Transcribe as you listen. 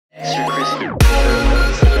Hey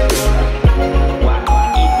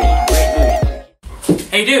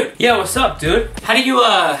dude, yeah, what's up, dude? How do you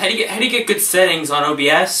get good settings on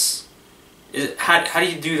OBS? How do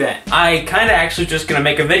you do that? I kinda actually just gonna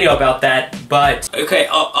make a video about that, but okay,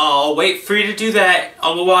 I'll wait for you to do that.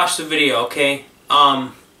 I'll go watch the video, okay?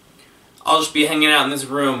 I'll just be hanging out in this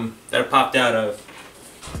room that I popped out of.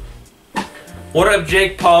 What up,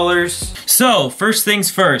 Jake Paulers? So, first things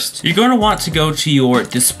first, you're going to want to go to your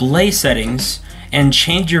display settings and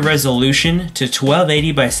change your resolution to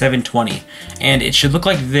 1280 by 720. And it should look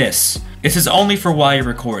like this. This is only for while you're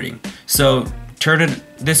recording. So, turn it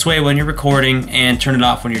this way when you're recording and turn it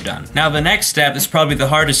off when you're done. Now, the next step is probably the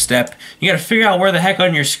hardest step. You gotta figure out where the heck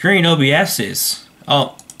on your screen OBS is.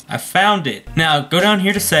 Oh, I found it. Now, go down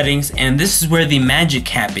here to settings, and this is where the magic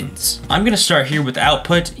happens. I'm gonna start here with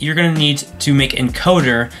output. You're gonna need to make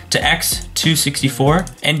encoder to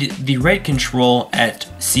X264 and the rate control at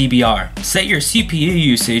CBR. Set your CPU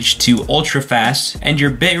usage to ultra fast and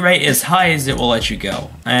your bitrate as high as it will let you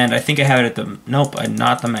go. And I think I have it at the, nope,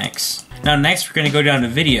 not the max. Now next we're gonna go down to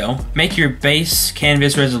video, make your base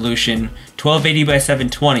canvas resolution 1280 by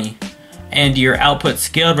 720 and your output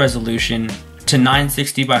scaled resolution to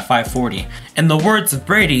 960 by 540. In the words of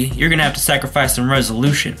Brady, you're gonna have to sacrifice some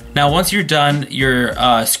resolution. Now once you're done, your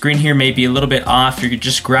screen here may be a little bit off. You could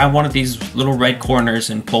just grab one of these little red corners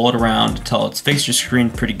and pull it around until it's fixed your screen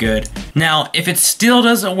pretty good. Now if it still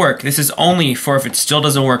doesn't work, this is only for if it still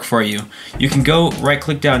doesn't work for you, you can go right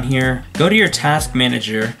click down here, go to your task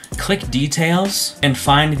manager, click details, and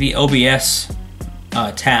find the OBS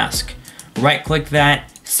task. Right click that,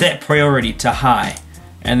 set priority to high,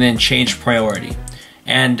 and then change priority.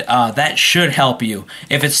 And that should help you.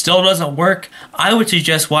 If it still doesn't work, I would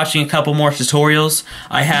suggest watching a couple more tutorials.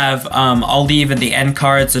 I have, I'll leave in the end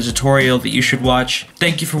cards a tutorial that you should watch.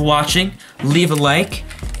 Thank you for watching. Leave a like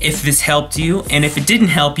if this helped you, and if it didn't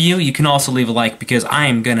help you, you can also leave a like because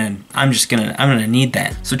I'm gonna need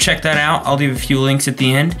that. So check that out. I'll leave a few links at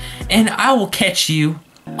the end, and I will catch you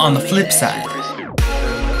on the flip side.